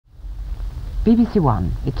BBC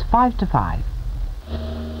One, it's 5 to 5.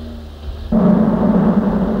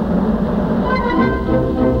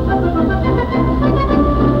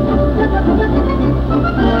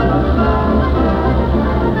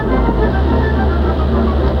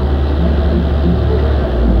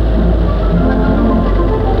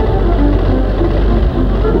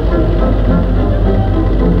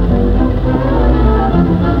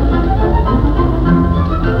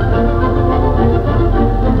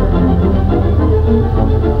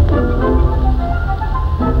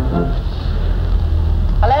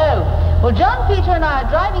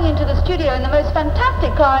 In the most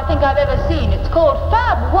fantastic car I think I've ever seen. It's called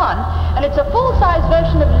FAB 1 and it's a full-size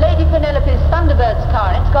version of Lady Penelope's Thunderbird's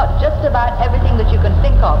car, and it's got just about everything that you can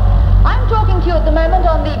think of. I'm talking to you at the moment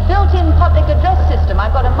on the built-in public address system.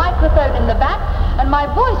 I've got a microphone in the back and my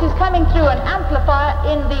voice is coming through an amplifier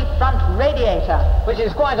in the front radiator. Which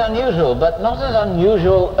is quite unusual, but not as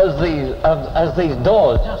unusual as these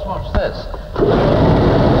doors. Just watch this.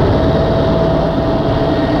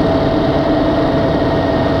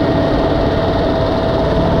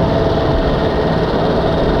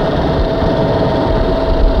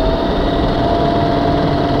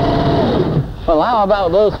 Well, how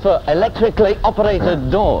about those for electrically operated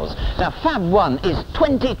doors? Now, FAB 1 is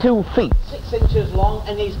 22 feet, 6 inches long,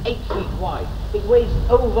 and is 8 feet wide. It weighs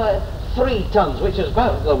over 3 tons, which is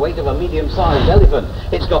about the weight of a medium-sized elephant.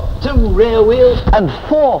 It's got 2 rear wheels and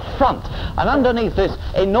 4 front. And underneath this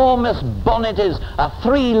enormous bonnet is a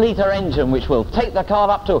 3-litre engine, which will take the car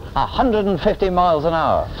up to 150 miles an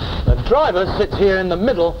hour. The driver sits here in the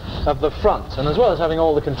middle of the front, and as well as having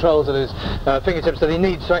all the controls at his fingertips that he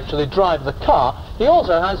needs to actually drive the car, he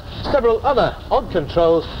also has several other odd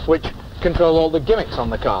controls which control all the gimmicks on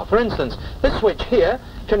the car. For instance, this switch here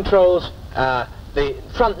controls the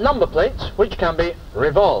front number plates, which can be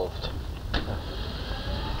revolved.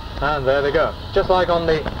 And there they go, just like on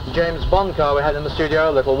the James Bond car we had in the studio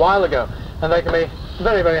a little while ago. And they can be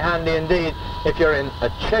very, very handy indeed if you're in a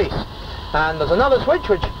chase. And there's another switch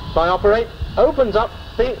which, if I operate, opens up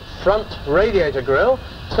the front radiator grille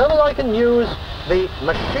so that I can use the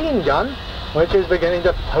machine gun, which is beginning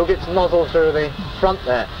to poke its nozzle through the front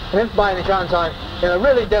there. And if by any chance I'm in a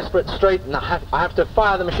really desperate strait and I have to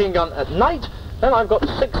fire the machine gun at night, then I've got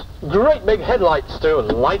 6 great big headlights to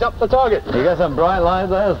light up the target. You got some bright lights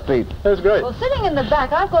there, Pete. That's great. Well, sitting in the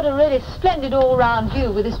back, I've got a really splendid all-round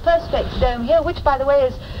view with this Perspex dome here, which, by the way,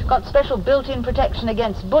 has got special built-in protection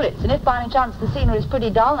against bullets. And if by any chance the scenery is pretty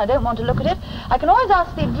dull and I don't want to look at it, I can always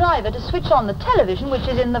ask the driver to switch on the television, which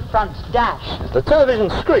is in the front dash. The television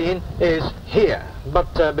screen is here,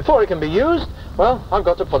 but before it can be used, well, I've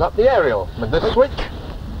got to put up the aerial with this switch.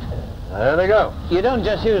 There they go. You don't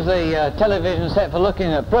just use the television set for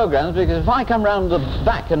looking at programs, because if I come round the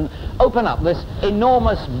back and open up this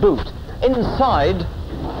enormous boot, inside,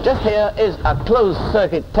 just here, is a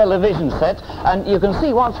closed-circuit television set, and you can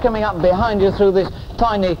see what's coming up behind you through this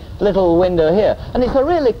tiny little window here. And it's a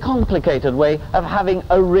really complicated way of having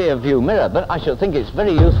a rear-view mirror, but I should think it's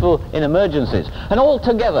very useful in emergencies. And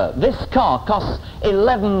altogether, this car costs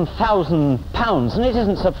 £11,000, and it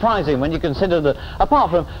isn't surprising when you consider that, apart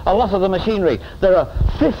from a lot of the machinery, there are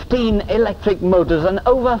 15 electric motors and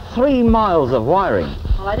over 3 miles of wiring.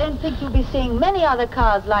 Well, I don't think you'll be seeing many other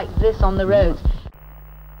cars like this on the roads.